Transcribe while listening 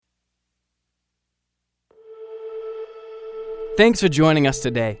Thanks for joining us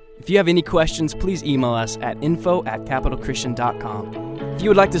today. If you have any questions, please email us at info@capitalchristian.com. If you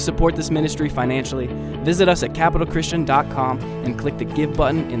would like to support this ministry financially, visit us at capitalchristian.com and click the Give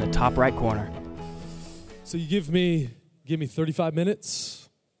button in the top right corner. So you give me 35 minutes,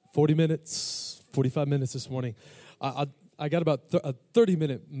 40 minutes, 45 minutes this morning. I got about a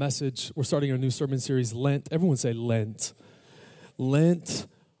 30-minute message. We're starting our new sermon series, Lent. Everyone say Lent. Lent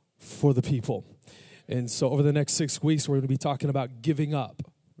for the people. And so over the next 6 weeks, we're going to be talking about giving up,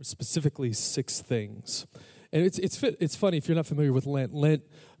 specifically 6 things. And it's funny, if you're not familiar with Lent, Lent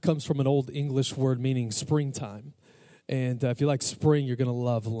comes from an old English word meaning springtime. And if you like spring, you're going to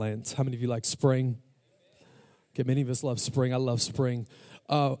love Lent. How many of you like spring? Okay, many of us love spring. I love spring.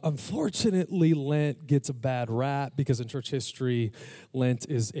 Unfortunately, Lent gets a bad rap because in church history, Lent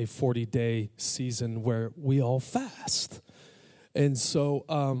is a 40-day season where we all fast. And so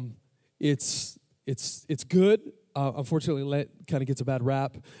it's good. Unfortunately, Lent kind of gets a bad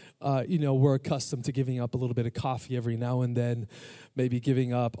rap. We're accustomed to giving up a little bit of coffee every now and then, maybe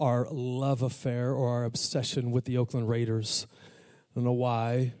giving up our love affair or our obsession with the Oakland Raiders. I don't know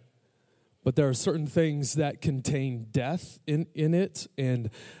why, but there are certain things that contain death in it, and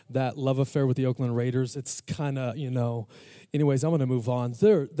that love affair with the Oakland Raiders, it's kind of, Anyways, I'm going to move on.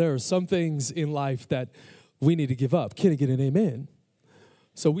 There are some things in life that we need to give up. Can I get an amen?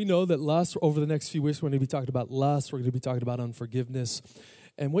 So we know that lust, over the next few weeks, we're going to be talking about lust. We're going to be talking about unforgiveness.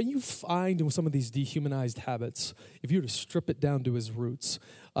 And what you find in some of these dehumanized habits, if you were to strip it down to its roots,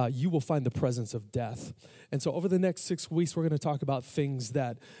 you will find the presence of death. And so over the next 6 weeks, we're going to talk about things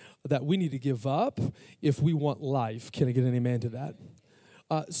that we need to give up if we want life. Can I get an amen to that?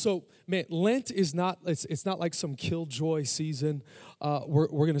 Lent is not, it's not like some killjoy season. We're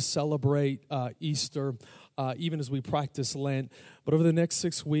going to celebrate Easter even as we practice Lent. But over the next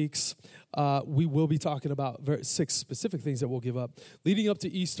 6 weeks, we will be talking about 6 specific things that we'll give up. Leading up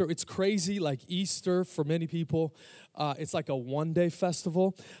to Easter, it's crazy. Like Easter, for many people, it's like a one-day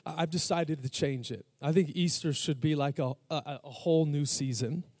festival. I've decided to change it. I think Easter should be like a whole new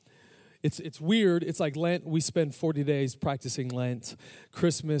season. It's weird. It's like Lent. We spend 40 days practicing Lent.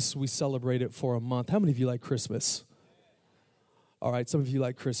 Christmas, we celebrate it for a month. How many of you like Christmas? All right, some of you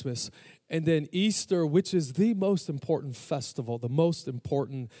like Christmas. And then Easter, which is the most important festival, the most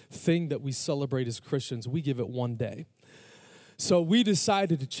important thing that we celebrate as Christians, we give it one day. So we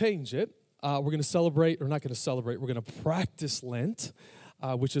decided to change it. We're going to celebrate, or not going to celebrate, we're going to practice Lent,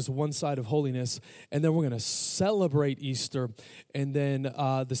 which is one side of holiness, and then we're going to celebrate Easter, and then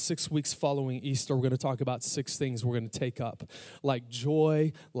the 6 weeks following Easter, we're going to talk about 6 things we're going to take up, like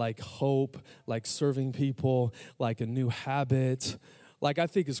joy, like hope, like serving people, like a new habit. Like I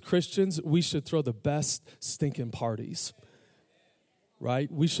think as Christians, we should throw the best stinking parties,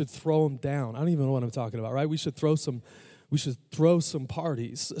 right? We should throw them down. I don't even know what I'm talking about, right? We should throw some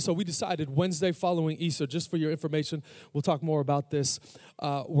parties. So we decided Wednesday following Easter, just for your information, we'll talk more about this.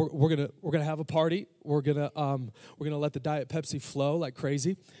 We're gonna have a party. We're gonna let the Diet Pepsi flow like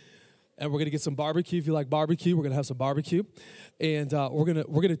crazy, and we're gonna get some barbecue. If you like barbecue, we're gonna have some barbecue, and we're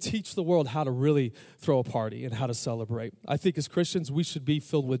gonna teach the world how to really throw a party and how to celebrate. I think as Christians, we should be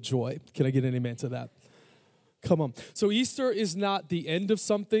filled with joy. Can I get an amen to that? Come on. So Easter is not the end of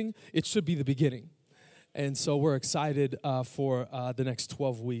something; it should be the beginning. And so we're excited for the next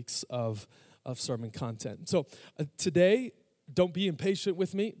 12 weeks of sermon content. So today, don't be impatient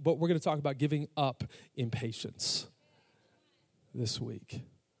with me, but we're going to talk about giving up impatience this week.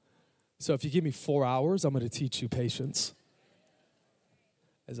 So if you give me 4 hours, I'm going to teach you patience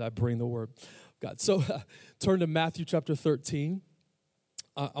as I bring the word of God. So turn to Matthew chapter 13.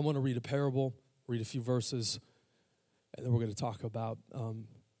 I want to read a parable, read a few verses, and then we're going to talk about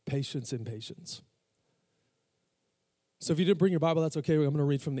patience and patience. So if you didn't bring your Bible, that's okay. I'm going to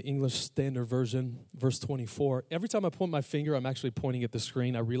read from the English Standard Version, verse 24. Every time I point my finger, I'm actually pointing at the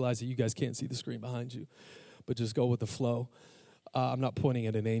screen. I realize that you guys can't see the screen behind you, but just go with the flow. I'm not pointing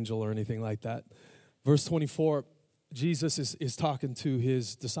at an angel or anything like that. Verse 24, Jesus is talking to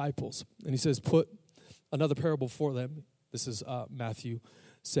his disciples, and he says, put another parable for them. This is Matthew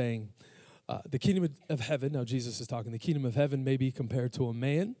saying, the kingdom of heaven, now Jesus is talking, the kingdom of heaven may be compared to a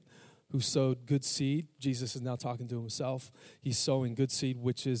man who sowed good seed. Jesus is now talking to himself. He's sowing good seed,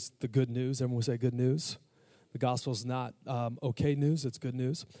 which is the good news. Everyone will say good news. The gospel is not okay news. It's good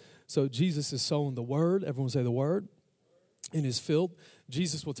news. So Jesus is sowing the word. Everyone will say the word in his field.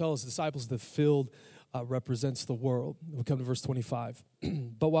 Jesus will tell his disciples the field represents the world. We'll come to verse 25.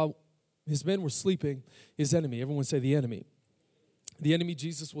 But while his men were sleeping, his enemy, everyone say the enemy. The enemy,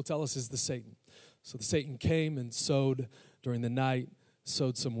 Jesus will tell us, is the Satan. So the Satan came and sowed during the night,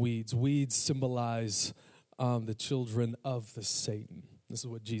 sowed some weeds. Weeds symbolize the children of the Satan. This is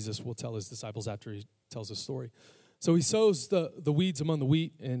what Jesus will tell his disciples after he tells his story. So he sows the weeds among the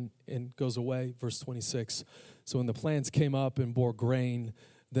wheat and goes away. Verse 26. So when the plants came up and bore grain,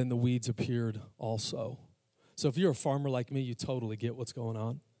 then the weeds appeared also. So if you're a farmer like me, you totally get what's going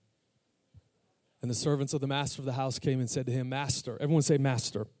on. And the servants of the master of the house came and said to him, Master, everyone say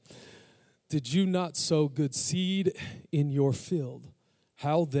Master, did you not sow good seed in your field?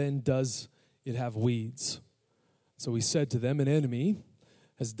 How then does it have weeds? So he said to them, an enemy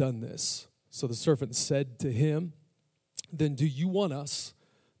has done this. So the servant said to him, then do you want us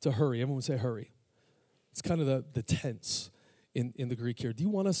to hurry? Everyone say hurry. It's kind of the tense in the Greek here. Do you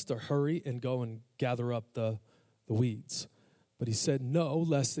want us to hurry and go and gather up the weeds? But he said, no,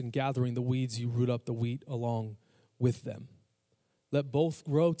 lest in gathering the weeds you root up the wheat along with them. Let both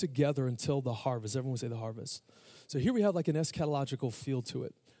grow together until the harvest. Everyone say the harvest. So here we have like an eschatological feel to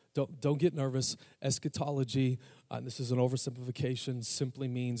it. Don't get nervous. Eschatology, this is an oversimplification, simply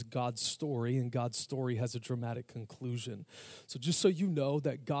means God's story, and God's story has a dramatic conclusion. So just so you know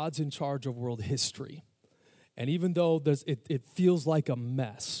that God's in charge of world history. And even though it feels like a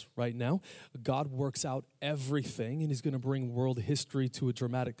mess right now, God works out everything, and he's going to bring world history to a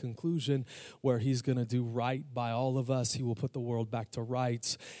dramatic conclusion where he's going to do right by all of us. He will put the world back to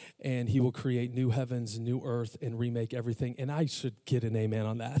rights, and he will create new heavens, new earth, and remake everything. And I should get an amen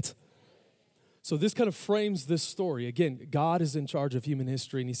on that. So this kind of frames this story. Again, God is in charge of human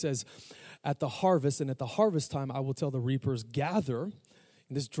history, and he says, at the harvest time, I will tell the reapers, gather.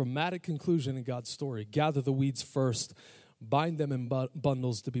 This dramatic conclusion in God's story. Gather the weeds first, bind them in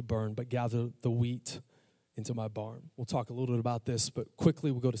bundles to be burned, but gather the wheat into my barn. We'll talk a little bit about this, but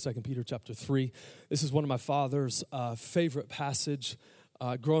quickly we'll go to 2 Peter chapter 3. This is one of my father's favorite passage.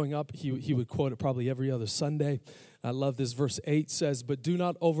 Growing up, he would quote it probably every other Sunday. I love this. Verse 8 says, but do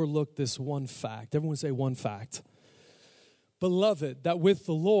not overlook this one fact. Everyone say one fact. Beloved, that with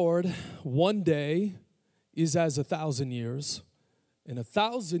the Lord, one day is as 1,000 years, and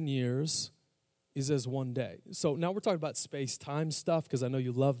 1,000 years is as one day. So now we're talking about space-time stuff because I know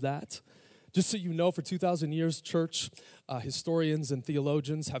you love that. Just so you know, for 2,000 years, church historians and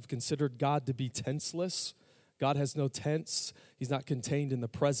theologians have considered God to be tenseless. God has no tense. He's not contained in the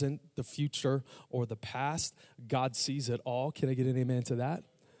present, the future, or the past. God sees it all. Can I get an amen to that?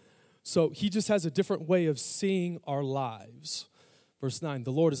 So he just has a different way of seeing our lives. Verse 9,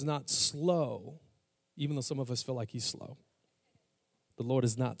 the Lord is not slow, even though some of us feel like he's slow. The Lord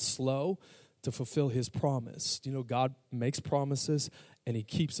is not slow to fulfill his promise. You know, God makes promises and he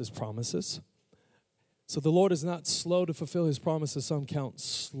keeps his promises. So the Lord is not slow to fulfill his promises. Some count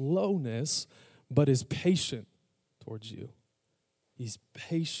slowness, but is patient towards you. He's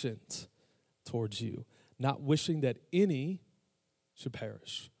patient towards you, not wishing that any should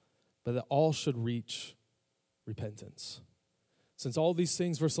perish, but that all should reach repentance. Since all these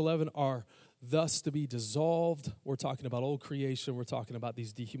things, verse 11, are thus to be dissolved. We're talking about old creation. We're talking about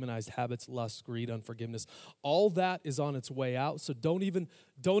these dehumanized habits, lust, greed, unforgiveness. All that is on its way out. So don't even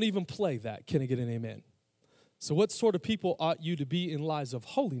play that. Can I get an amen? So what sort of people ought you to be in lives of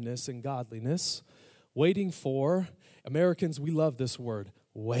holiness and godliness, waiting for, Americans, we love this word,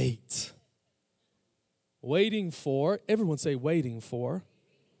 wait. Waiting for, everyone say waiting for.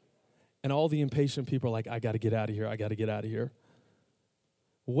 And all the impatient people are like, I got to get out of here. I got to get out of here.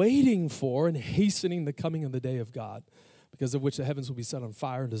 Waiting for and hastening the coming of the day of God, because of which the heavens will be set on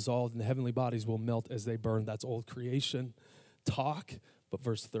fire and dissolved, and the heavenly bodies will melt as they burn. That's old creation talk. But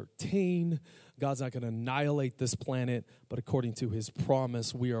verse 13, God's not going to annihilate this planet, but according to his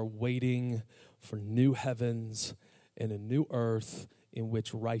promise, we are waiting for new heavens and a new earth in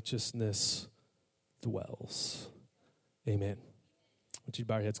which righteousness dwells. Amen. Would you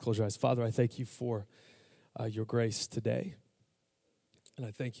bow your heads, close your eyes. Father, I thank you for your grace today. And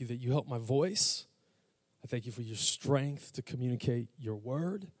I thank you that you help my voice. I thank you for your strength to communicate your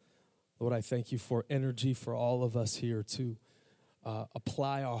word. Lord, I thank you for energy for all of us here to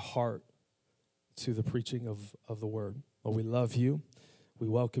apply our heart to the preaching of the word. Lord, we love you. We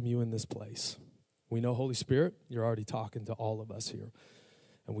welcome you in this place. We know, Holy Spirit, you're already talking to all of us here.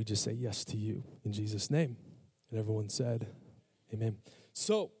 And we just say yes to you in Jesus' name. And everyone said, amen.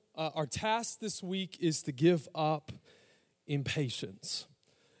 So our task this week is to give up impatience.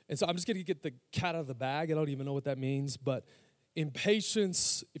 And so I'm just going to get the cat out of the bag. I don't even know what that means. But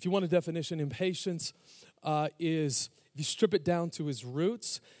impatience, if you want a definition, impatience is, if you strip it down to its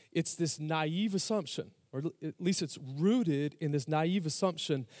roots, it's this naive assumption, or at least it's rooted in this naive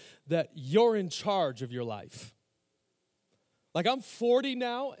assumption that you're in charge of your life. Like I'm 40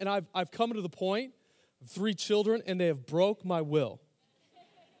 now, and I've come to the point of 3 children, and they have broke my will.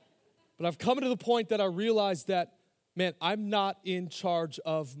 But I've come to the point that I realize that, man, I'm not in charge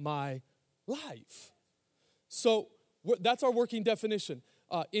of my life. So that's our working definition.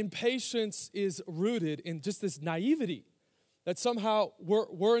 Impatience is rooted in just this naivety that somehow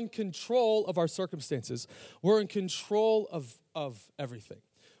we're in control of our circumstances. We're in control of everything,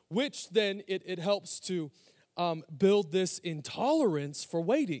 which then it helps to build this intolerance for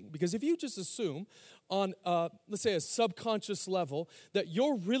waiting. Because if you just assume on, let's say, a subconscious level that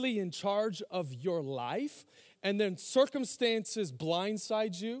you're really in charge of your life, and then circumstances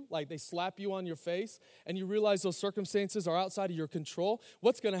blindside you, like they slap you on your face, and you realize those circumstances are outside of your control,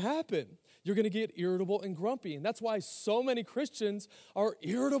 what's going to happen? You're going to get irritable and grumpy. And that's why so many Christians are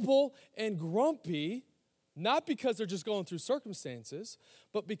irritable and grumpy, not because they're just going through circumstances,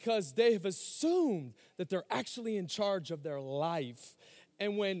 but because they have assumed that they're actually in charge of their life.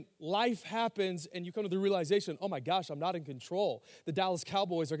 And when life happens and you come to the realization, oh my gosh, I'm not in control. The Dallas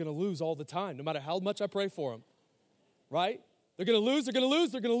Cowboys are going to lose all the time, no matter how much I pray for them. Right? They're going to lose, they're going to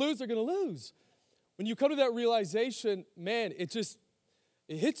lose, they're going to lose, they're going to lose. When you come to that realization, man, it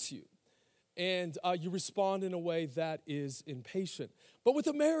hits you. And you respond in a way that is impatient. But with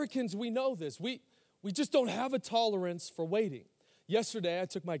Americans, we know this. We just don't have a tolerance for waiting. Yesterday, I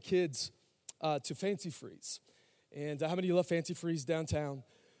took my kids to Fancy Freeze. And how many of you love Fancy Freeze downtown?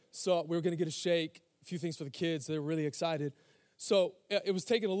 So we were going to get a shake, a few things for the kids. They were really excited. So it was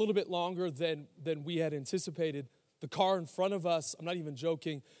taking a little bit longer than we had anticipated. The car in front of us, I'm not even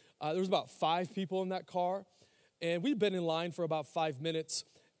joking, there was about 5 people in that car. And we'd been in line for about 5 minutes.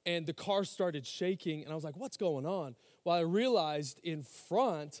 And the car started shaking. And I was like, what's going on? Well, I realized in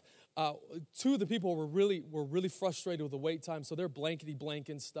front, 2 of the people were really frustrated with the wait time, so they're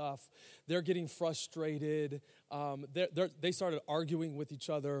blankety-blanking stuff. They're getting frustrated. They started arguing with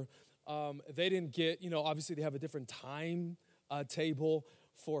each other. They didn't get, obviously they have a different time table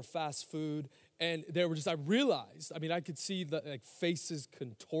for fast food, and they were I realized, I could see the faces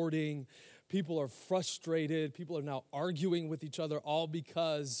contorting. People are frustrated. People are now arguing with each other, all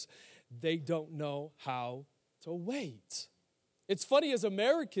because they don't know how to wait. It's funny, as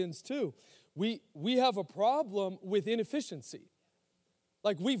Americans, too, we have a problem with inefficiency.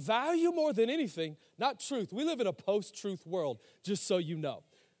 Like, we value more than anything, not truth. We live in a post-truth world, just so you know.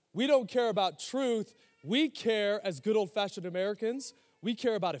 We don't care about truth. We care, as good old-fashioned Americans, we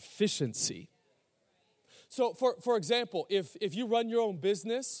care about efficiency. So, for example, if you run your own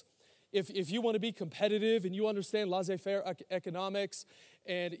business, if you want to be competitive and you understand laissez-faire economics,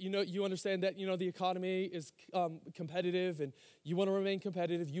 and you understand that the economy is competitive and you want to remain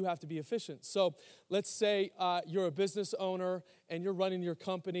competitive, you have to be efficient. So let's say you're a business owner and you're running your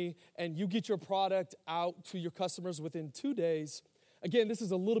company and you get your product out to your customers within 2 days. Again, this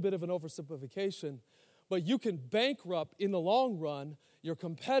is a little bit of an oversimplification, but you can bankrupt in the long run your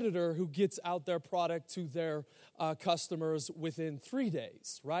competitor who gets out their product to their customers within 3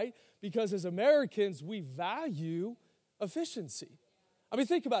 days, right? Because as Americans, we value efficiency.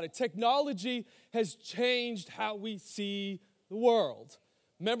 Think about it. Technology has changed how we see the world.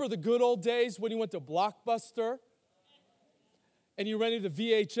 Remember the good old days when you went to Blockbuster and you rented a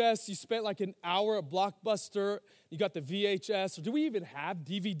VHS? You spent like an hour at Blockbuster. You got the VHS. Or do we even have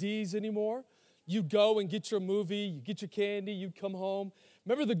DVDs anymore? You go and get your movie. You get your candy. You'd come home.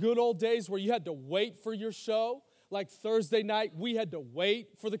 Remember the good old days where you had to wait for your show? Like Thursday night, we had to wait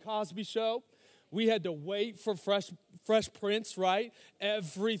for the Cosby Show. We had to wait for Fresh Prince, right?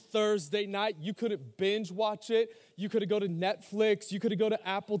 Every Thursday night, you couldn't binge watch it. You could go to Netflix. You could go to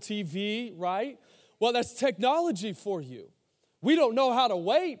Apple TV, right? Well, that's technology for you. We don't know how to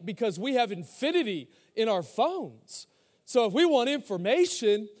wait because we have infinity in our phones. So if we want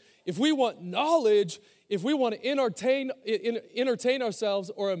information, if we want knowledge, if we want to entertain ourselves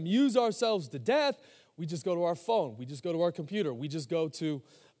or amuse ourselves to death, we just go to our phone. We just go to our computer. We just go to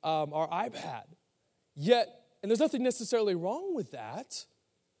our iPad. Yet, and there's nothing necessarily wrong with that,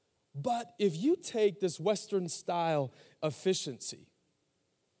 but if you take this Western style efficiency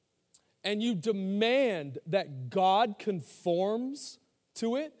and you demand that God conforms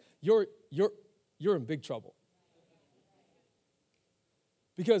to it, you're in big trouble.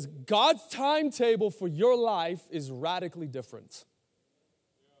 Because God's timetable for your life is radically different.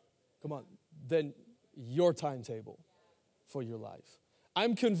 Come on, than your timetable for your life.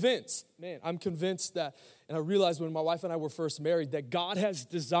 I'm convinced that, and I realized when my wife and I were first married, that God has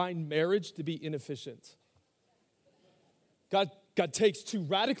designed marriage to be inefficient. God takes 2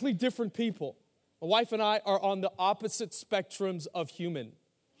 radically different people. My wife and I are on the opposite spectrums of human.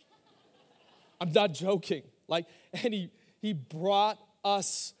 I'm not joking. And he brought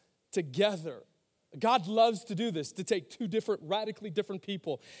us together. God loves to do this, to take two radically different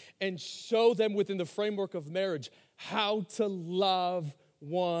people and show them within the framework of marriage how to love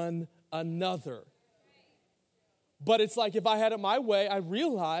one another. But it's like if I had it my way, I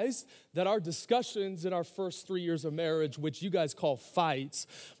realized that our discussions in our first 3 years of marriage, which you guys call fights,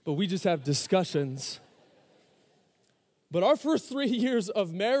 but we just have discussions. But our first 3 years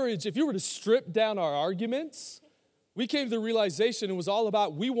of marriage, if you were to strip down our arguments, we came to the realization it was all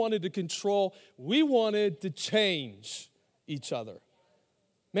about we wanted to control, we wanted to change each other.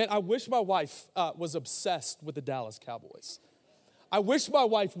 Man, I wish my wife was obsessed with the Dallas Cowboys. I wish my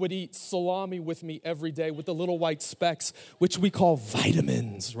wife would eat salami with me every day with the little white specks, which we call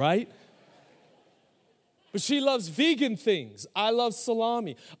vitamins, right? But she loves vegan things. I love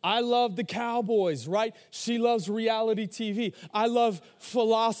salami. I love the Cowboys, right? She loves reality TV. I love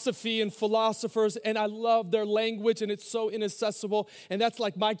philosophy and philosophers, and I love their language, and it's so inaccessible, and that's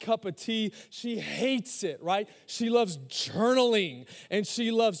like my cup of tea. She hates it, right? She loves journaling, and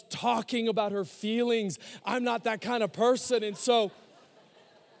she loves talking about her feelings. I'm not that kind of person, and so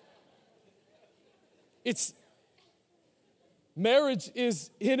marriage is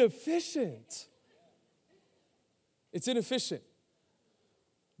inefficient. It's inefficient.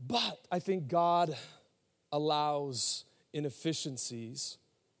 But I think God allows inefficiencies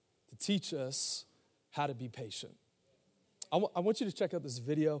to teach us how to be patient. I want you to check out this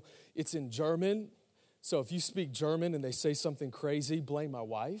video. It's in German. So if you speak German and they say something crazy, blame my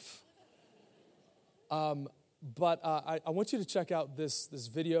wife. But I want you to check out this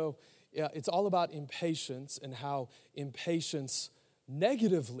video. It's all about impatience and how impatience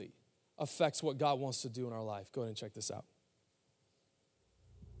negatively affects what God wants to do in our life. Go ahead and check this out.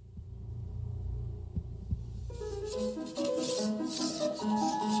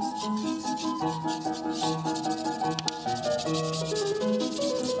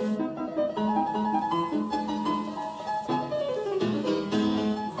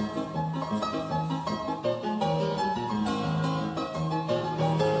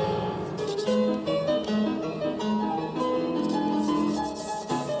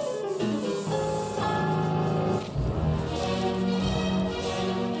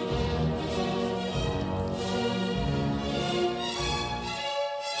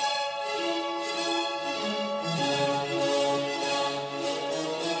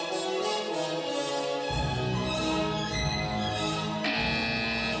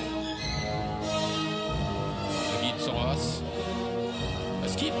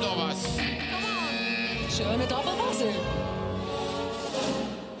 Es gibt noch was. Schöne Doppelpassel.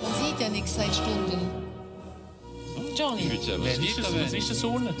 Man sieht ja nichts seit Stunden. Johnny, Ich will was ist das? Was ist das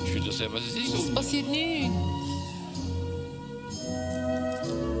unten? Ich will sehen, was es ist. Es passiert nichts.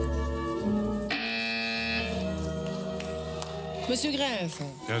 Monsieur Gräfe.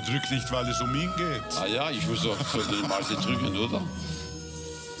 Er drückt nicht, weil es um ihn geht. Ah ja, ich muss doch mal drücken, oder?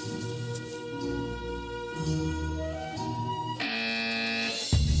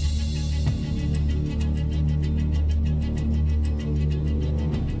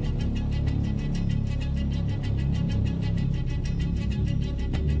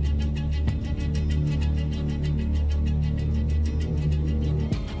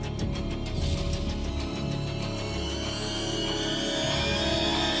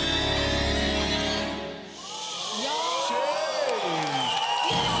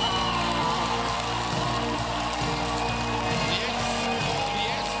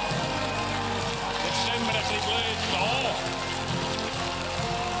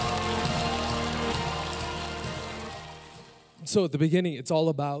 So at the beginning, it's all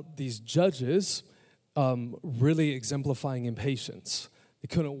about these judges really exemplifying impatience.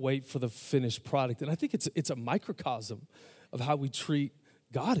 They couldn't wait for the finished product. And I think it's a microcosm of how we treat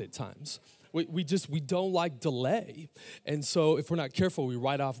God at times. We don't like delay. And so if we're not careful, we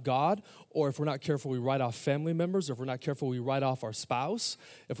write off God, or if we're not careful, we write off family members, or if we're not careful, we write off our spouse.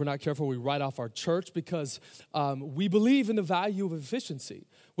 If we're not careful, we write off our church because we believe in the value of efficiency,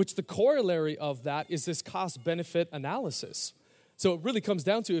 which the corollary of that is this cost-benefit analysis. So it really comes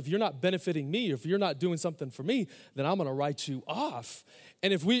down to if you're not benefiting me, or if you're not doing something for me, then I'm going to write you off.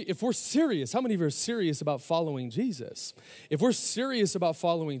 And if we're serious, how many of you are serious about following Jesus? If we're serious about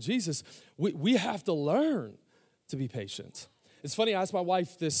following Jesus, we have to learn to be patient. It's funny, I asked my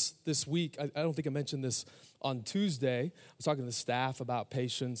wife this week, I don't think I mentioned this on Tuesday. I was talking to the staff about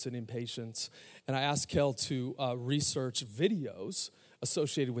patience and impatience, and I asked Kel to research videos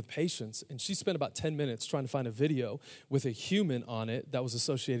associated with patience, and she spent about 10 minutes trying to find a video with a human on it that was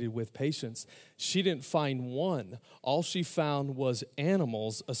associated with patience. She didn't find one. All she found was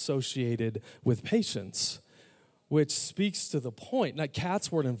animals associated with patience. which speaks to the point. Now,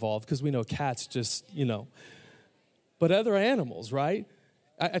 cats weren't involved because we know cats just, but other animals, right?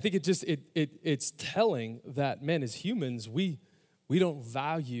 I think it's telling that, man, as humans, we don't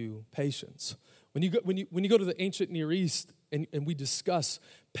value patience. When you go to the ancient Near East and we discuss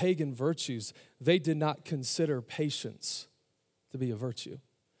pagan virtues, they did not consider patience to be a virtue.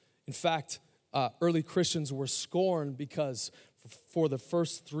 In fact, early Christians were scorned because for the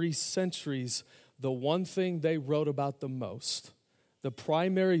first 3 centuries, the one thing they wrote about the most, the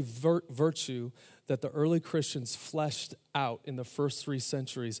primary virtue that the early Christians fleshed out in the first 3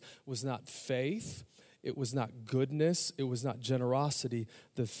 centuries was not faith, it was not goodness, it was not generosity.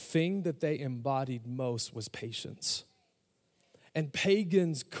 The thing that they embodied most was patience. And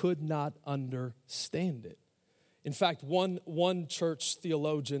pagans could not understand it. In fact, one church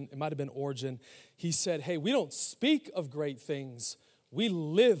theologian, it might have been Origen, he said, hey, we don't speak of great things, we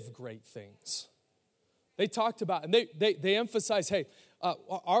live great things. They talked about, and they emphasize, hey,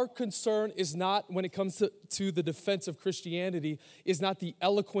 our concern is not, when it comes to the defense of Christianity, is not the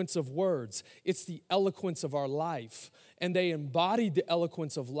eloquence of words. It's the eloquence of our life. And they embodied the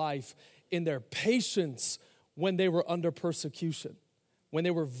eloquence of life in their patience when they were under persecution, when they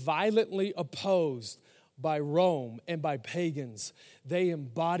were violently opposed by Rome and by pagans. They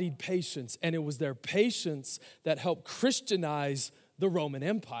embodied patience, and it was their patience that helped Christianize the Roman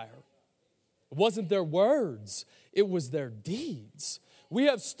Empire. It wasn't their words, it was their deeds. We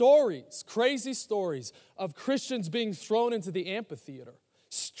have stories, crazy stories, of Christians being thrown into the amphitheater,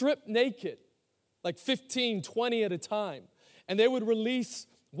 stripped naked, like 15, 20 at a time. And they would release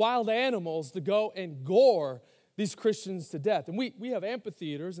wild animals to go and gore these Christians to death. And we have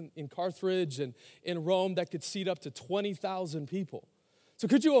amphitheaters in Carthage and in Rome that could seat up to 20,000 people. So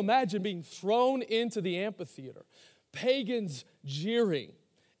could you imagine being thrown into the amphitheater, pagans jeering,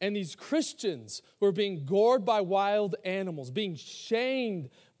 and these Christians who are being gored by wild animals, being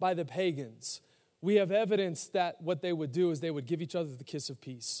shamed by the pagans? We have evidence that what they would do is they would give each other the kiss of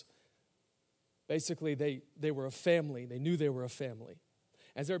peace. Basically, they were a family. They knew they were a family.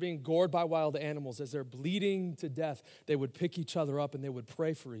 As they're being gored by wild animals, as they're bleeding to death, they would pick each other up and they would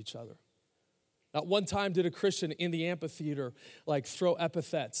pray for each other. Not one time did a Christian in the amphitheater throw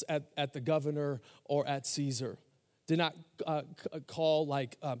epithets at the governor or at Caesar. Did not call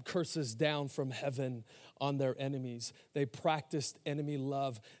curses down from heaven on their enemies. They practiced enemy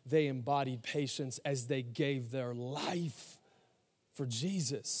love. They embodied patience as they gave their life for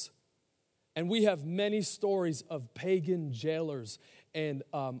Jesus. And we have many stories of pagan jailers and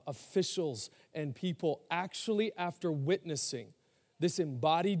officials and people actually, after witnessing this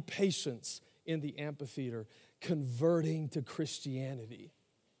embodied patience in the amphitheater, converting to Christianity.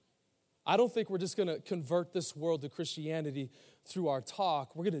 I don't think we're just going to convert this world to Christianity through our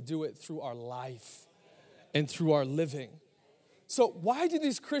talk. We're going to do it through our life and through our living. So why do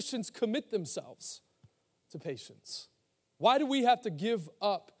these Christians commit themselves to patience? Why do we have to give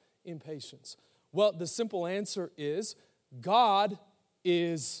up in patience? Well, the simple answer is God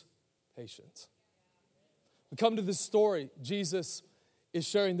is patient. We come to this story. Jesus is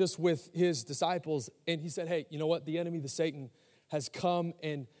sharing this with his disciples, and he said, hey, you know what? The enemy, the Satan, has come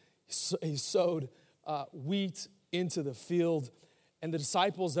and he sowed wheat into the field. And the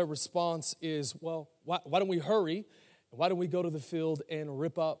disciples, their response is, well, why don't we hurry? Why don't we go to the field and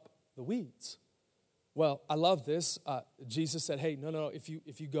rip up the weeds? Well, I love this. Jesus said, hey, no, if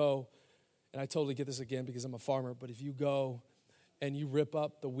you go, and I totally get this again because I'm a farmer, but if you go and you rip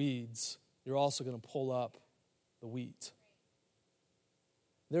up the weeds, you're also going to pull up the wheat.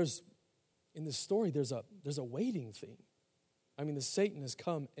 In this story, there's a waiting theme. I mean, the Satan has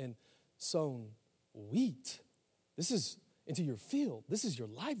come and sown wheat. This is into your field. This is your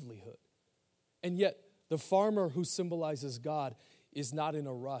livelihood. And yet, the farmer who symbolizes God is not in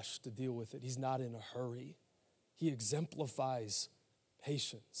a rush to deal with it. He's not in a hurry. He exemplifies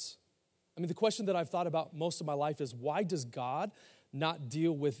patience. I mean, the question that I've thought about most of my life is, why does God not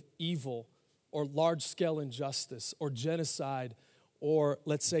deal with evil or large-scale injustice or genocide or,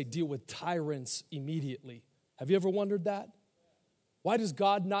 let's say, deal with tyrants immediately? Have you ever wondered that? Why does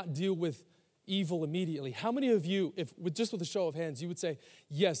God not deal with evil immediately? How many of you, just with a show of hands, you would say,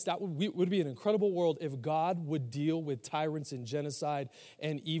 yes, that would be an incredible world if God would deal with tyrants and genocide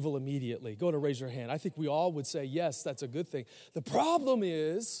and evil immediately? Go ahead and raise your hand. I think we all would say, yes, that's a good thing. The problem,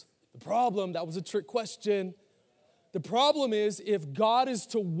 that was a trick question. The problem is if God is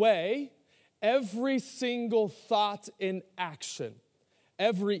to weigh every single thought in action,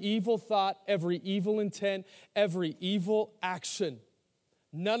 every evil thought, every evil intent, every evil action,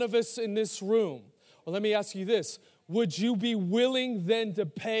 none of us in this room, well, let me ask you this, would you be willing then to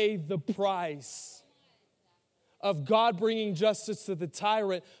pay the price of God bringing justice to the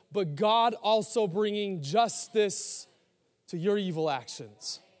tyrant, but God also bringing justice to your evil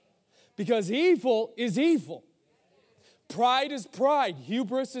actions. Because evil is evil. Pride is pride.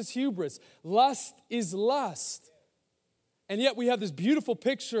 Hubris is hubris. Lust is lust. And yet we have this beautiful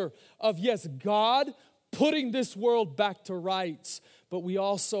picture of, yes, God putting this world back to rights, but we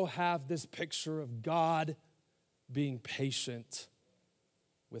also have this picture of God being patient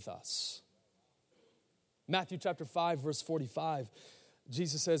with us. Matthew chapter 5, verse 45,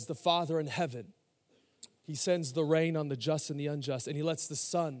 Jesus says, the Father in heaven, he sends the rain on the just and the unjust, and he lets the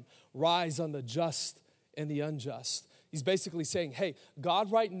sun rise on the just and the unjust. He's basically saying, hey,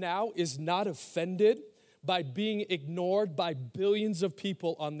 God right now is not offended by being ignored by billions of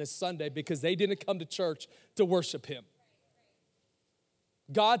people on this Sunday because they didn't come to church to worship him.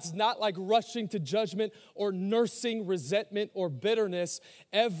 God's not like rushing to judgment or nursing resentment or bitterness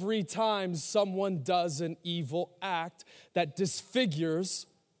every time someone does an evil act that disfigures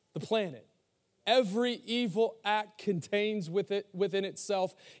the planet. Every evil act contains within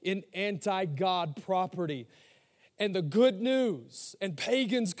itself an anti-God property. And the good news, and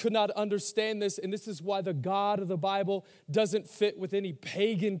pagans could not understand this, and this is why the God of the Bible doesn't fit with any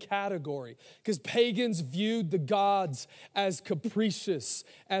pagan category, because pagans viewed the gods as capricious,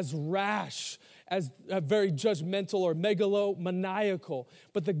 as rash, as very judgmental or megalomaniacal.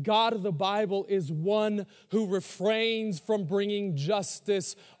 But the God of the Bible is one who refrains from bringing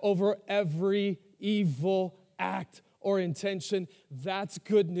justice over every evil act or intention. That's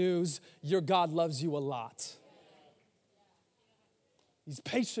good news. Your God loves you a lot. He's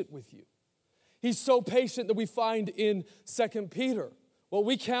patient with you. He's so patient that we find in 2 Peter, what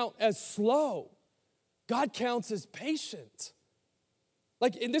we count as slow, God counts as patient.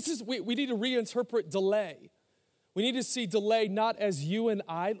 And this is, we need to reinterpret delay. We need to see delay not as you and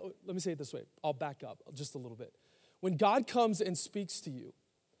I. Let me say it this way. I'll back up just a little bit. When God comes and speaks to you,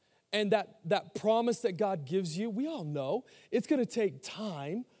 and that promise that God gives you, we all know it's going to take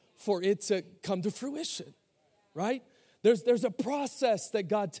time for it to come to fruition, right? There's a process that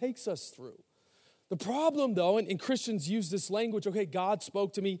God takes us through. The problem, though, and Christians use this language, okay, God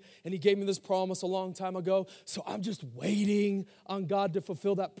spoke to me and he gave me this promise a long time ago, so I'm just waiting on God to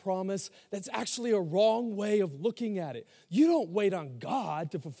fulfill that promise. That's actually a wrong way of looking at it. You don't wait on God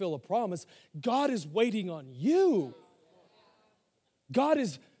to fulfill a promise. God is waiting on you. God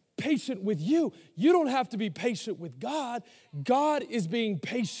is patient with you. You don't have to be patient with God. God is being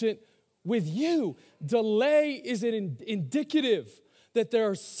patient with you. Delay is an indicative that there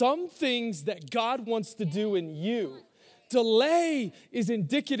are some things that God wants to do in you. Delay is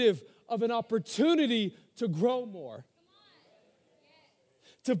indicative of an opportunity to grow more,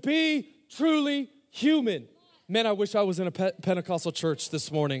 to be truly human. Man, I wish I was in a Pentecostal church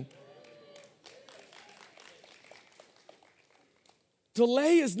this morning.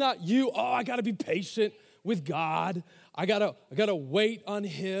 Delay is not you, I got to be patient with God. I got to wait on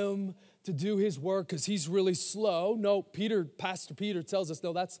him to do his work because he's really slow. No, Pastor Peter tells us,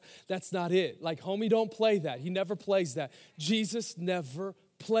 no, that's not it. Like, homie, don't play that. He never plays that. Jesus never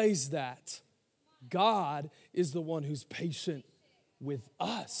plays that. God is the one who's patient with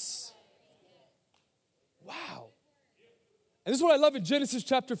us. Wow. And this is what I love in Genesis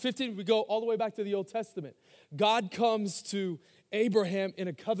chapter 15. We go all the way back to the Old Testament. God comes to Abraham in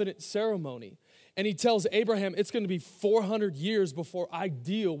a covenant ceremony. And he tells Abraham, it's going to be 400 years before I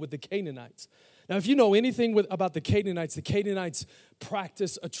deal with the Canaanites. Now, if you know anything about the Canaanites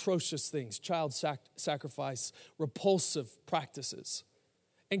practice atrocious things, child sacrifice, repulsive practices.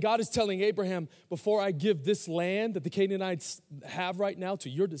 And God is telling Abraham, before I give this land that the Canaanites have right now to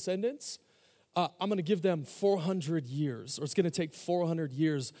your descendants, I'm going to give them 400 years, or it's going to take 400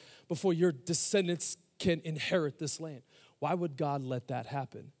 years before your descendants can inherit this land. Why would God let that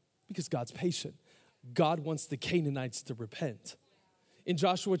happen? Because God's patient. God wants the Canaanites to repent. In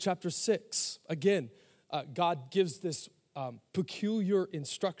Joshua chapter 6, again, God gives this peculiar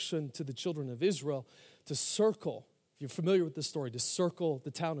instruction to the children of Israel to circle, if you're familiar with this story, to circle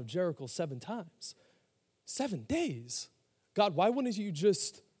the town of Jericho 7 times. 7 days. God, why wouldn't you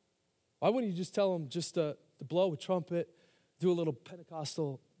just tell them just to blow a trumpet, do a little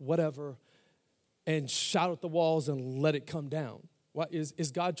Pentecostal whatever, and shout at the walls and let it come down? What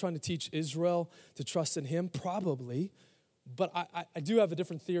is God trying to teach Israel to trust in him? Probably. But I do have a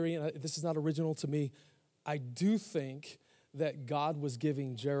different theory, and this is not original to me. I do think that God was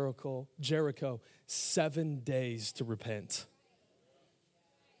giving Jericho 7 days to repent.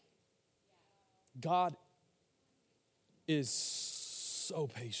 God is so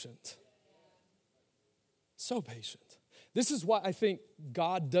patient. So patient. This is why I think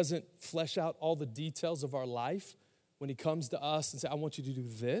God doesn't flesh out all the details of our life when he comes to us and say, I want you to do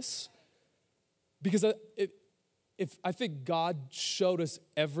this. Because if I think God showed us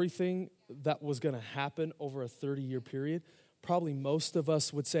everything that was going to happen over a 30-year period, probably most of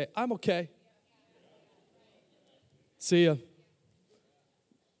us would say, I'm okay. See ya.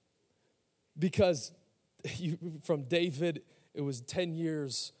 Because from David, it was 10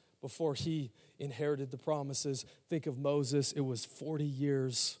 years before he inherited the promises. Think of Moses, it was 40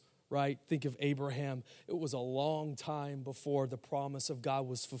 years, right? Think of Abraham, it was a long time before the promise of God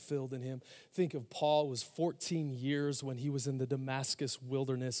was fulfilled in him. Think of Paul, it was 14 years when he was in the Damascus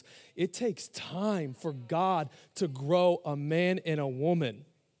wilderness. It takes time for God to grow a man and a woman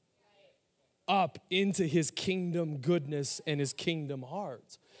up into his kingdom goodness and his kingdom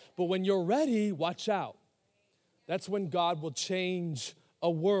heart. But when you're ready, watch out. That's when God will change a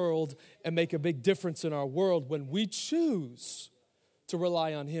world and make a big difference in our world when we choose to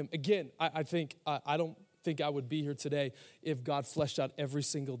rely on him. Again, I don't think I would be here today if God fleshed out every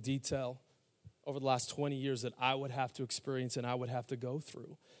single detail over the last 20 years that I would have to experience and I would have to go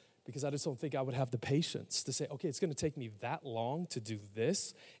through. Because I just don't think I would have the patience to say, okay, it's going to take me that long to do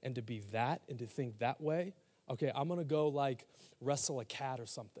this and to be that and to think that way. Okay, I'm going to go like wrestle a cat or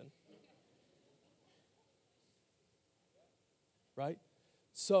something. Right?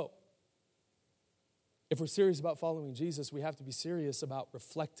 So, if we're serious about following Jesus, we have to be serious about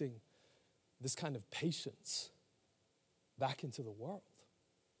reflecting this kind of patience back into the world.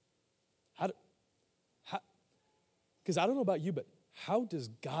 Because I don't know about you, but how does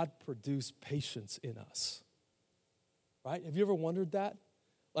God produce patience in us? Right? Have you ever wondered that?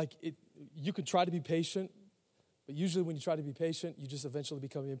 Like, you can try to be patient, but usually when you try to be patient, you just eventually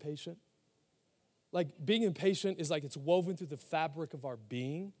become impatient. Like, being impatient is like it's woven through the fabric of our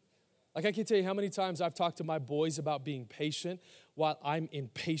being. Like, I can't tell you how many times I've talked to my boys about being patient while I'm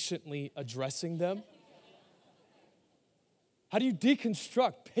impatiently addressing them. How do you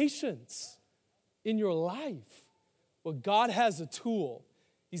deconstruct patience in your life? Well, God has a tool.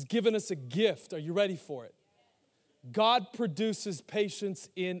 He's given us a gift. Are you ready for it? God produces patience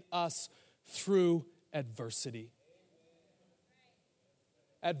in us through adversity.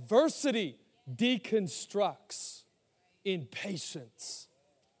 Adversity deconstructs in patience.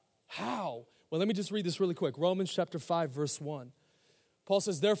 How? Well, let me just read this really quick. Romans chapter 5, verse 1. Paul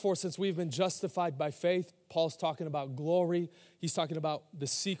says, therefore, since we've been justified by faith, Paul's talking about glory. He's talking about the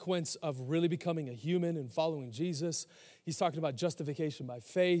sequence of really becoming a human and following Jesus. He's talking about justification by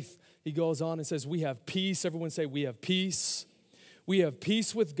faith. He goes on and says, we have peace. Everyone say, we have peace. We have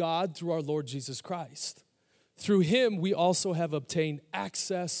peace with God through our Lord Jesus Christ. Through him, we also have obtained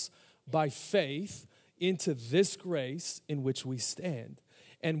access by faith into this grace in which we stand.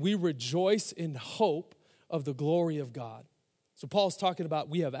 And we rejoice in hope of the glory of God. So Paul's talking about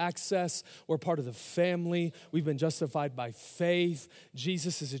we have access. We're part of the family. We've been justified by faith.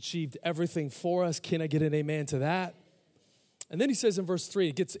 Jesus has achieved everything for us. Can I get an amen to that? And then he says in verse 3,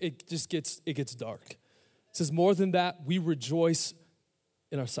 it gets dark. It says, more than that, we rejoice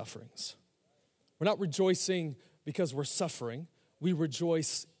in our sufferings. We're not rejoicing because we're suffering. We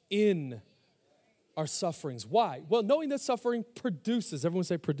rejoice in our sufferings. Why? Well, knowing that suffering produces, everyone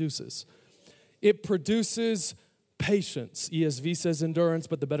say produces. It produces patience. ESV says endurance,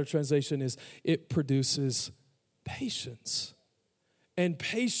 but the better translation is it produces patience. And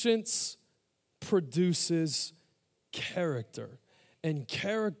patience produces character. And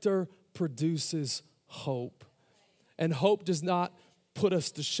character produces hope. And hope does not put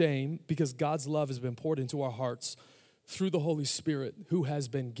us to shame because God's love has been poured into our hearts through the Holy Spirit who has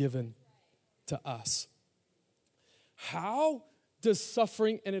been given to us. How does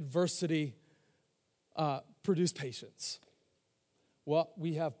suffering and adversity produce patience? Well,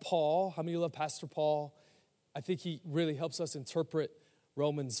 we have Paul. How many of you love Pastor Paul? I think he really helps us interpret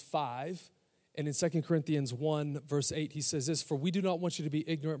Romans 5. And in 2 Corinthians 1, verse 8, he says this, for we do not want you to be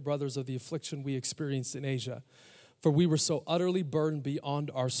ignorant, brothers, of the affliction we experienced in Asia. For we were so utterly burdened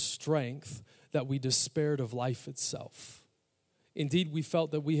beyond our strength that we despaired of life itself. Indeed, we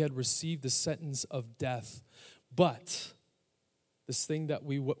felt that we had received the sentence of death. But this thing that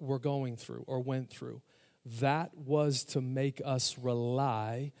we were going through or went through, that was to make us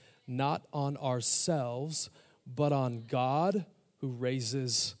rely not on ourselves, but on God who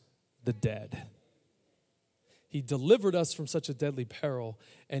raises the dead. He delivered us from such a deadly peril,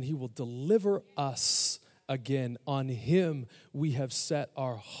 and he will deliver us again. On him we have set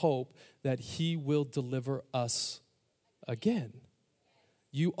our hope that he will deliver us again.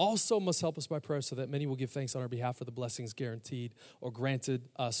 You also must help us by prayer so that many will give thanks on our behalf for the blessings guaranteed or granted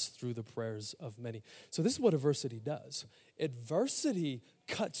us through the prayers of many. So this is what adversity does. Adversity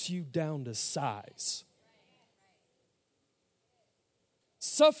cuts you down to size.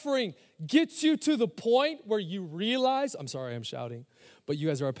 Suffering gets you to the point where you realize, I'm sorry I'm shouting, but you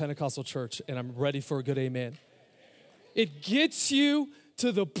guys are a Pentecostal church and I'm ready for a good amen. It gets you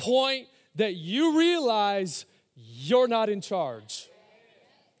to the point that you realize you're not in charge.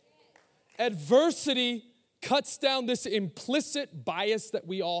 Adversity cuts down this implicit bias that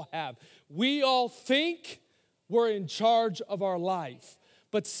we all have. We all think we're in charge of our life.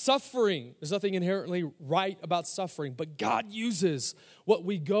 But suffering, there's nothing inherently right about suffering, but God uses what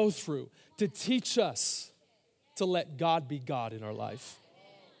we go through to teach us to let God be God in our life.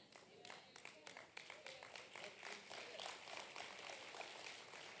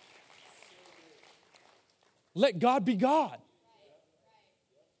 Let God be God.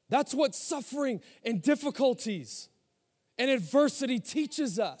 That's what suffering and difficulties and adversity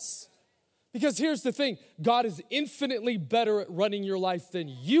teaches us. Because here's the thing, God is infinitely better at running your life than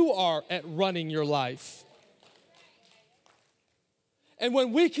you are at running your life. And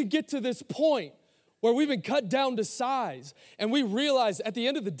when we can get to this point where we've been cut down to size and we realize at the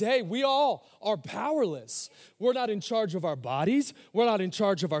end of the day, we all are powerless. We're not in charge of our bodies. We're not in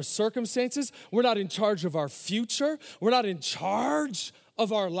charge of our circumstances. We're not in charge of our future. We're not in charge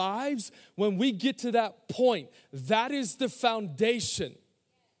of our lives. When we get to that point, that is the foundation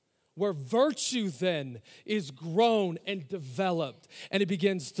where virtue then is grown and developed and it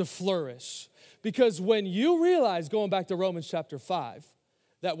begins to flourish. Because when you realize, going back to Romans chapter 5,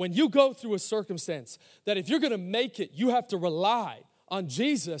 that when you go through a circumstance, that if you're going to make it, you have to rely on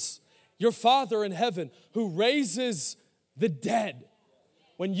Jesus, your Father in heaven, who raises the dead.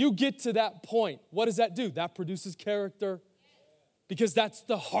 When you get to that point, what does that do? That produces character, because that's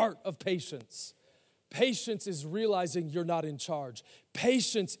the heart of patience. Patience is realizing you're not in charge.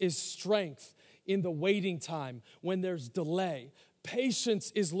 Patience is strength in the waiting time when there's delay.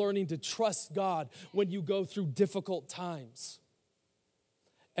 Patience is learning to trust God when you go through difficult times.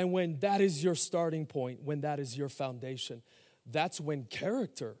 And when that is your starting point, when that is your foundation, that's when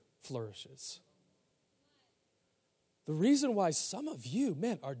character flourishes. The reason why some of you,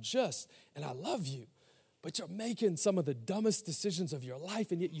 man, are just, and I love you, but you're making some of the dumbest decisions of your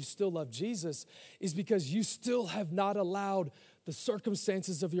life and yet you still love Jesus, is because you still have not allowed the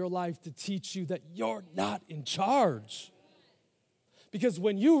circumstances of your life to teach you that you're not in charge. Because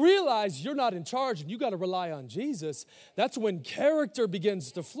when you realize you're not in charge and you got to rely on Jesus, that's when character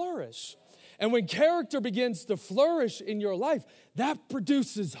begins to flourish. And when character begins to flourish in your life, that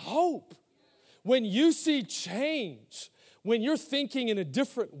produces hope. When you see change, when you're thinking in a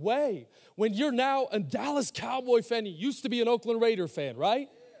different way, when you're now a Dallas Cowboy fan, you used to be an Oakland Raider fan, right?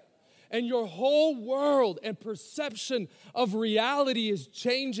 And your whole world and perception of reality is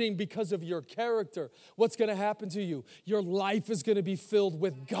changing because of your character. What's going to happen to you? Your life is going to be filled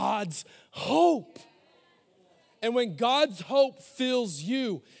with God's hope. And when God's hope fills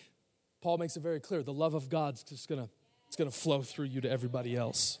you, Paul makes it very clear, the love of God's just going to flow through you to everybody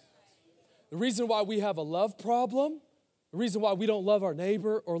else. The reason why we have a love problem, the reason why we don't love our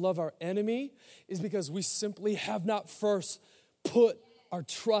neighbor or love our enemy, is because we simply have not first put our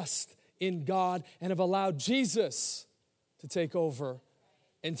trust in God and have allowed Jesus to take over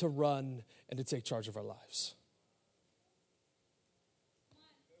and to run and to take charge of our lives.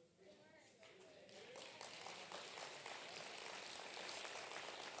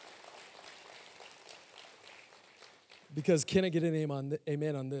 Because can I get an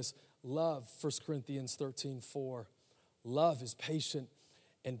amen on this? Love, 1 Corinthians 13:4. Love is patient,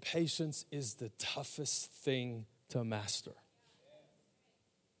 and patience is the toughest thing to master.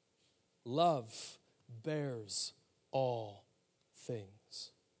 Love bears all things.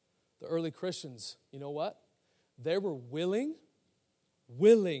 The early Christians, you know what? They were willing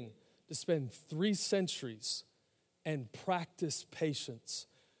to spend 3 centuries and practice patience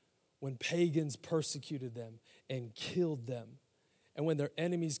when pagans persecuted them and killed them. And when their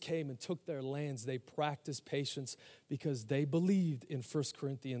enemies came and took their lands, they practiced patience because they believed in 1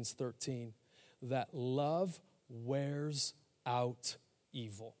 Corinthians 13 that love wears out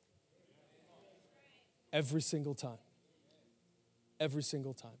evil. Every single time. Every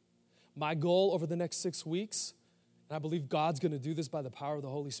single time. My goal over the next 6 weeks, and I believe God's going to do this by the power of the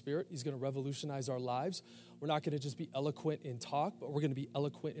Holy Spirit. He's going to revolutionize our lives. We're not going to just be eloquent in talk, but we're going to be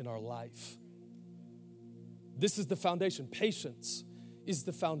eloquent in our life. This is the foundation. Patience is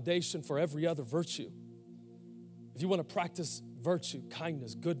the foundation for every other virtue. If you want to practice virtue,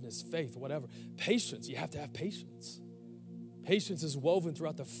 kindness, goodness, faith, whatever, patience, you have to have patience. Patience is woven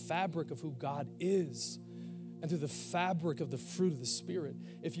throughout the fabric of who God is and through the fabric of the fruit of the Spirit.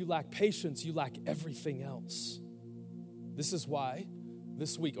 If you lack patience, you lack everything else. This is why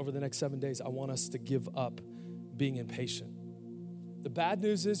this week, over the next 7 days, I want us to give up being impatient. The bad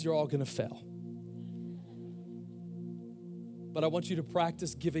news is you're all going to fail. But I want you to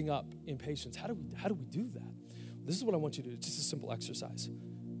practice giving up impatience. How do we do that? This is what I want you to do. It's just a simple exercise.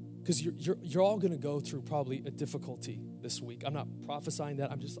 Because you're all going to go through probably a difficulty this week. I'm not prophesying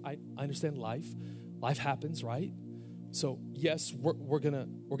that. I understand life. Life happens, right? So yes, we're gonna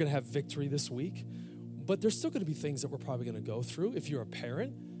have victory this week, but there's still going to be things that we're probably going to go through. If you're a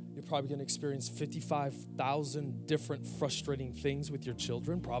parent, you're probably going to experience 55,000 different frustrating things with your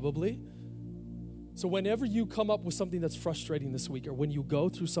children, probably. So whenever you come up with something that's frustrating this week, or when you go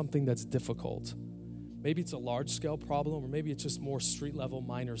through something that's difficult, maybe it's a large-scale problem, or maybe it's just more street-level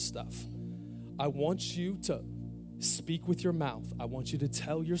minor stuff, I want you to speak with your mouth. I want you to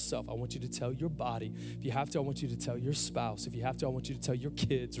tell yourself. I want you to tell your body. If you have to, I want you to tell your spouse. If you have to, I want you to tell your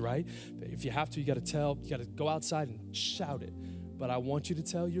kids, right? If you have to, you got to go outside and shout it. But I want you to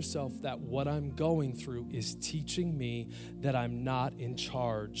tell yourself that what I'm going through is teaching me that I'm not in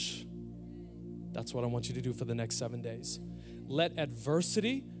charge. That's what I want you to do for the next 7 days. Let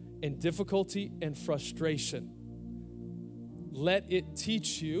adversity and difficulty and frustration, let it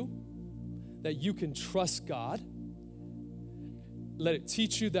teach you that you can trust God. Let it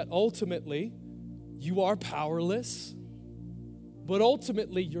teach you that ultimately you are powerless, but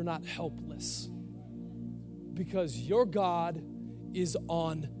ultimately you're not helpless, because your God is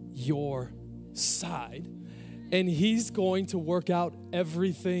on your side, and He's going to work out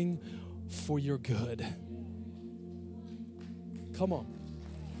everything for your good. Come on.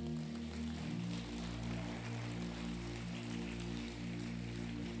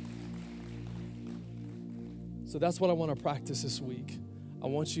 So that's what I want to practice this week. I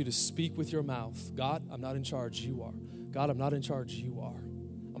want you to speak with your mouth. God, I'm not in charge, you are. God, I'm not in charge, you are.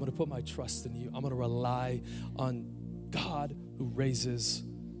 I'm going to put my trust in you. I'm going to rely on God who raises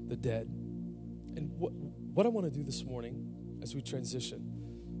the dead. And what I want to do this morning as we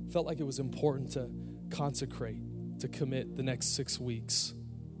transition, felt like it was important to consecrate, to commit the next 6 weeks.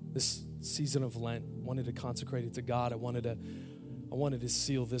 This season of Lent, wanted to consecrate it to God. I wanted to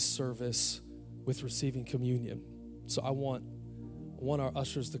seal this service with receiving communion. So I want our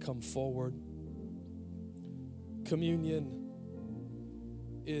ushers to come forward. Communion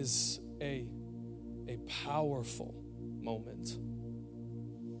is a powerful moment.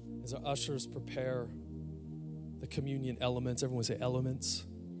 As our ushers prepare the communion elements, everyone say elements.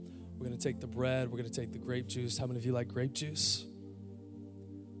 We're going to take the bread. We're going to take the grape juice. How many of you like grape juice?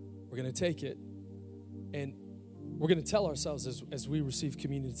 We're going to take it, and we're going to tell ourselves as we receive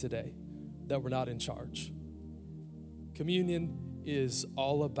communion today that we're not in charge. Communion is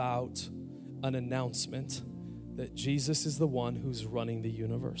all about an announcement that Jesus is the one who's running the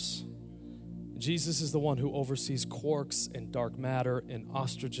universe. Jesus is the one who oversees quarks and dark matter and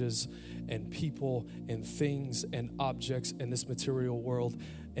ostriches and people and things and objects in this material world.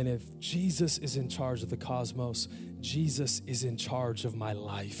 And if Jesus is in charge of the cosmos, Jesus is in charge of my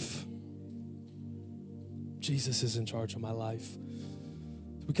life. Jesus is in charge of my life.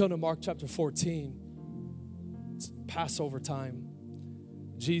 We come to Mark chapter 14. It's Passover time.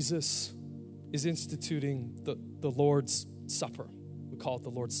 Jesus is instituting the Lord's Supper. We call it the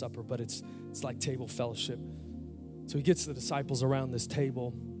Lord's Supper, but it's like table fellowship. So he gets the disciples around this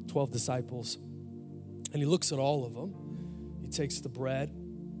table, 12 disciples, and he looks at all of them. He takes the bread.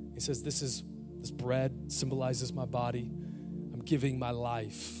 He says, this bread symbolizes my body. I'm giving my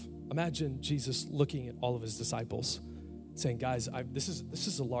life. Imagine Jesus looking at all of his disciples saying, guys, this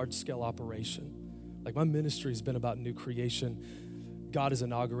is a large-scale operation. Like, my ministry has been about new creation. God is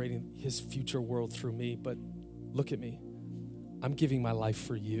inaugurating his future world through me, but look at me. I'm giving my life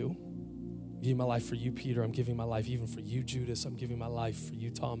for you. I'm giving my life for you, Peter. I'm giving my life even for you, Judas. I'm giving my life for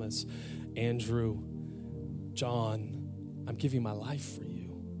you, Thomas, Andrew, John. I'm giving my life for you.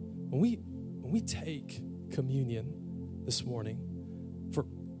 When we take communion this morning,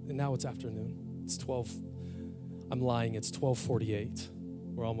 and now it's afternoon. It's 12. I'm lying. It's 12:48.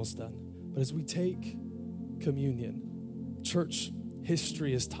 We're almost done. But as we take communion, church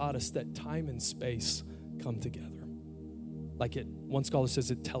history has taught us that time and space come together. Like one scholar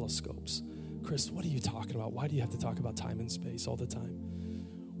says, it telescopes. Chris, what are you talking about? Why do you have to talk about time and space all the time?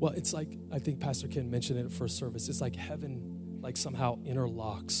 Well, it's like, I think Pastor Ken mentioned it at first service. It's like heaven like somehow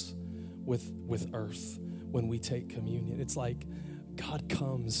interlocks with earth when we take communion. It's like God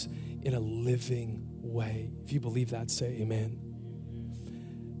comes in a living way. If you believe that, say amen.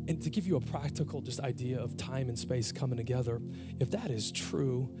 And to give you a practical just idea of time and space coming together, if that is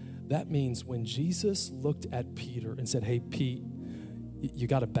true, that means when Jesus looked at Peter and said, hey, Pete, you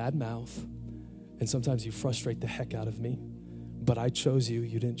got a bad mouth, and sometimes you frustrate the heck out of me, but I chose you,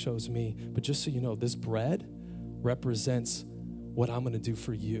 you didn't choose me. But just so you know, this bread represents what I'm going to do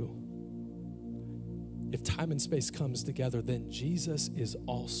for you. If time and space comes together, then Jesus is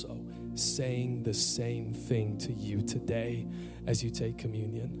also saying the same thing to you today as you take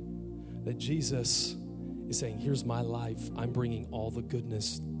communion. That Jesus is saying, here's my life. I'm bringing all the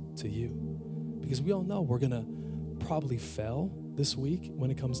goodness to you. Because we all know we're going to probably fail this week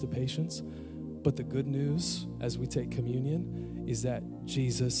when it comes to patience. But the good news as we take communion is that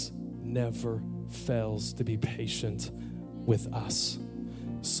Jesus never fails to be patient with us.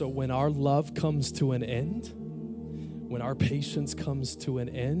 So when our love comes to an end, when our patience comes to an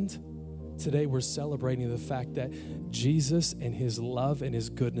end, today we're celebrating the fact that Jesus and his love and his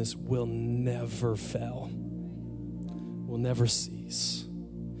goodness will never fail, will never cease.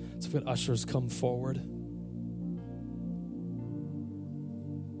 So if we had ushers come forward.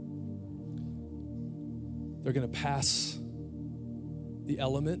 They're going to pass the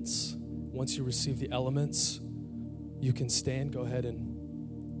elements. Once you receive the elements, you can stand. Go ahead and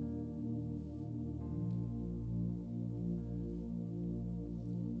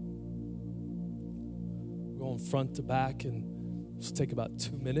going front to back, and just take about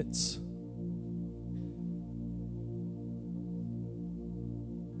 2 minutes.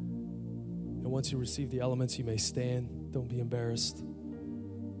 And once you receive the elements, you may stand. Don't be embarrassed.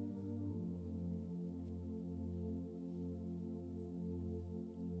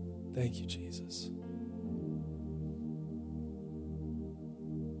 Thank you, Jesus.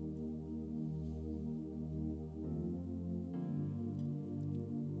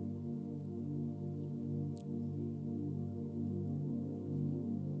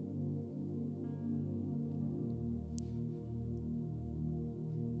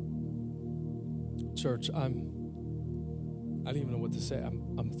 Church, I don't even know what to say.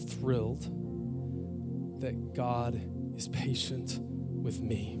 I'm thrilled that God is patient with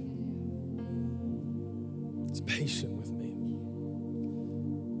me. He's patient with me.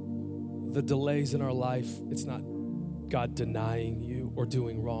 The delays in our life, it's not God denying you or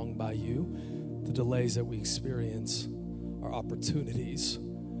doing wrong by you. The delays that we experience are opportunities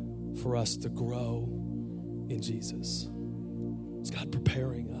for us to grow in Jesus. It's God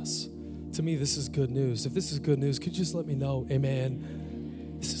preparing us. To me, this is good news. If this is good news, could you just let me know,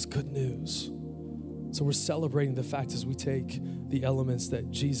 amen? This is good news. So we're celebrating the fact as we take the elements that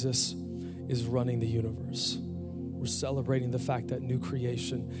Jesus is running the universe. We're celebrating the fact that new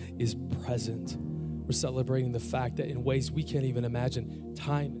creation is present. We're celebrating the fact that in ways we can't even imagine,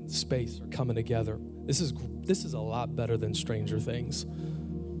 time and space are coming together. This is a lot better than Stranger Things.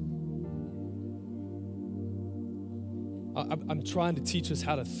 I'm trying to teach us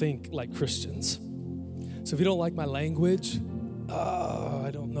how to think like Christians. So if you don't like my language, I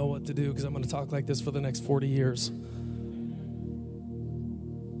don't know what to do because I'm going to talk like this for the next 40 years.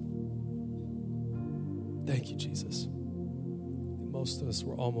 Thank you, Jesus. Most of us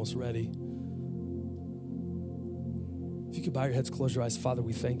were almost ready. If you could bow your heads, close your eyes. Father,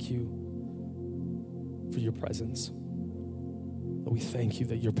 we thank you for your presence. We thank you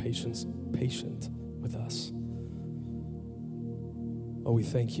that you're patient with us. Oh, we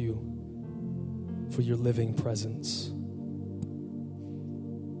thank you for your living presence.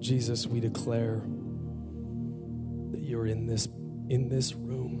 Jesus, we declare that you're in this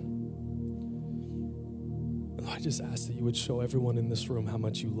room. And I just ask that you would show everyone in this room how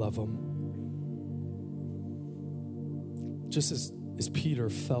much you love them. Just as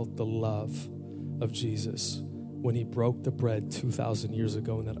Peter felt the love of Jesus when he broke the bread 2,000 years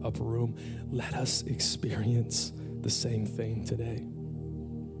ago in that upper room, let us experience the same thing today.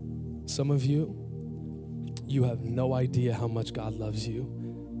 Some of you have no idea how much God loves you.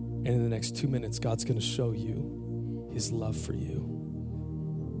 And in the next 2 minutes, God's going to show you his love for you.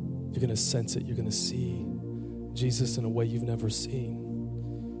 You're going to sense it. You're going to see Jesus in a way you've never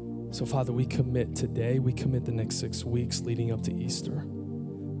seen. So, Father, we commit today. We commit the next 6 weeks leading up to Easter.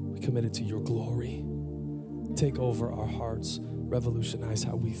 We commit it to your glory. Take over our hearts. Revolutionize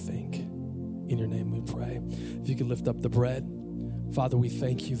how we think. In your name we pray. If you could lift up the bread. Father, we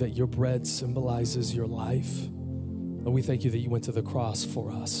thank you that your bread symbolizes your life. Lord, we thank you that you went to the cross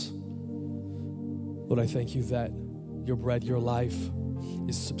for us. Lord, I thank you that your bread, your life,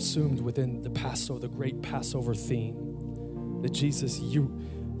 is subsumed within the Passover, the great Passover theme. That Jesus, you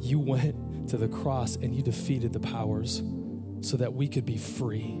went to the cross and you defeated the powers so that we could be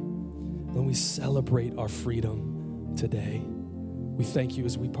free. When we celebrate our freedom today. We thank you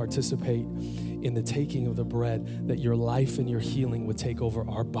as we participate in the taking of the bread, that your life and your healing would take over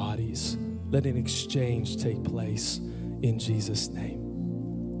our bodies. Let an exchange take place in Jesus' name.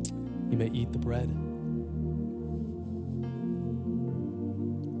 You may eat the bread.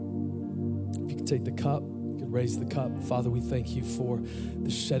 If you could take the cup, you could raise the cup. Father, we thank you for the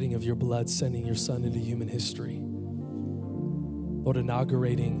shedding of your blood, sending your son into human history. Lord,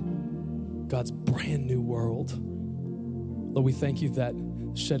 inaugurating God's brand new world. Lord, we thank you that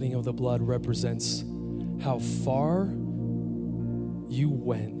shedding of the blood represents how far you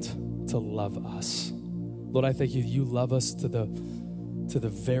went to love us. Lord, I thank you, you love us to the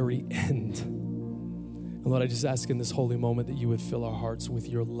very end. And Lord, I just ask in this holy moment that you would fill our hearts with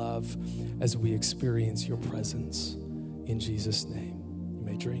your love as we experience your presence. In Jesus' name, you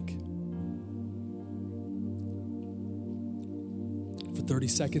may drink. For 30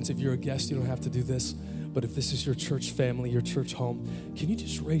 seconds, if you're a guest, you don't have to do this. But if this is your church family, your church home, can you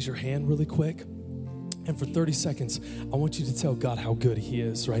just raise your hand really quick? And for 30 seconds, I want you to tell God how good he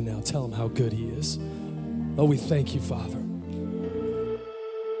is right now. Tell him how good he is. Oh, we thank you, Father.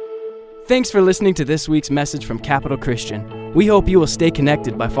 Thanks for listening to this week's message from Capital Christian. We hope you will stay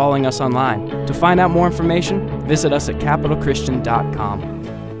connected by following us online. To find out more information, visit us at capitalchristian.com.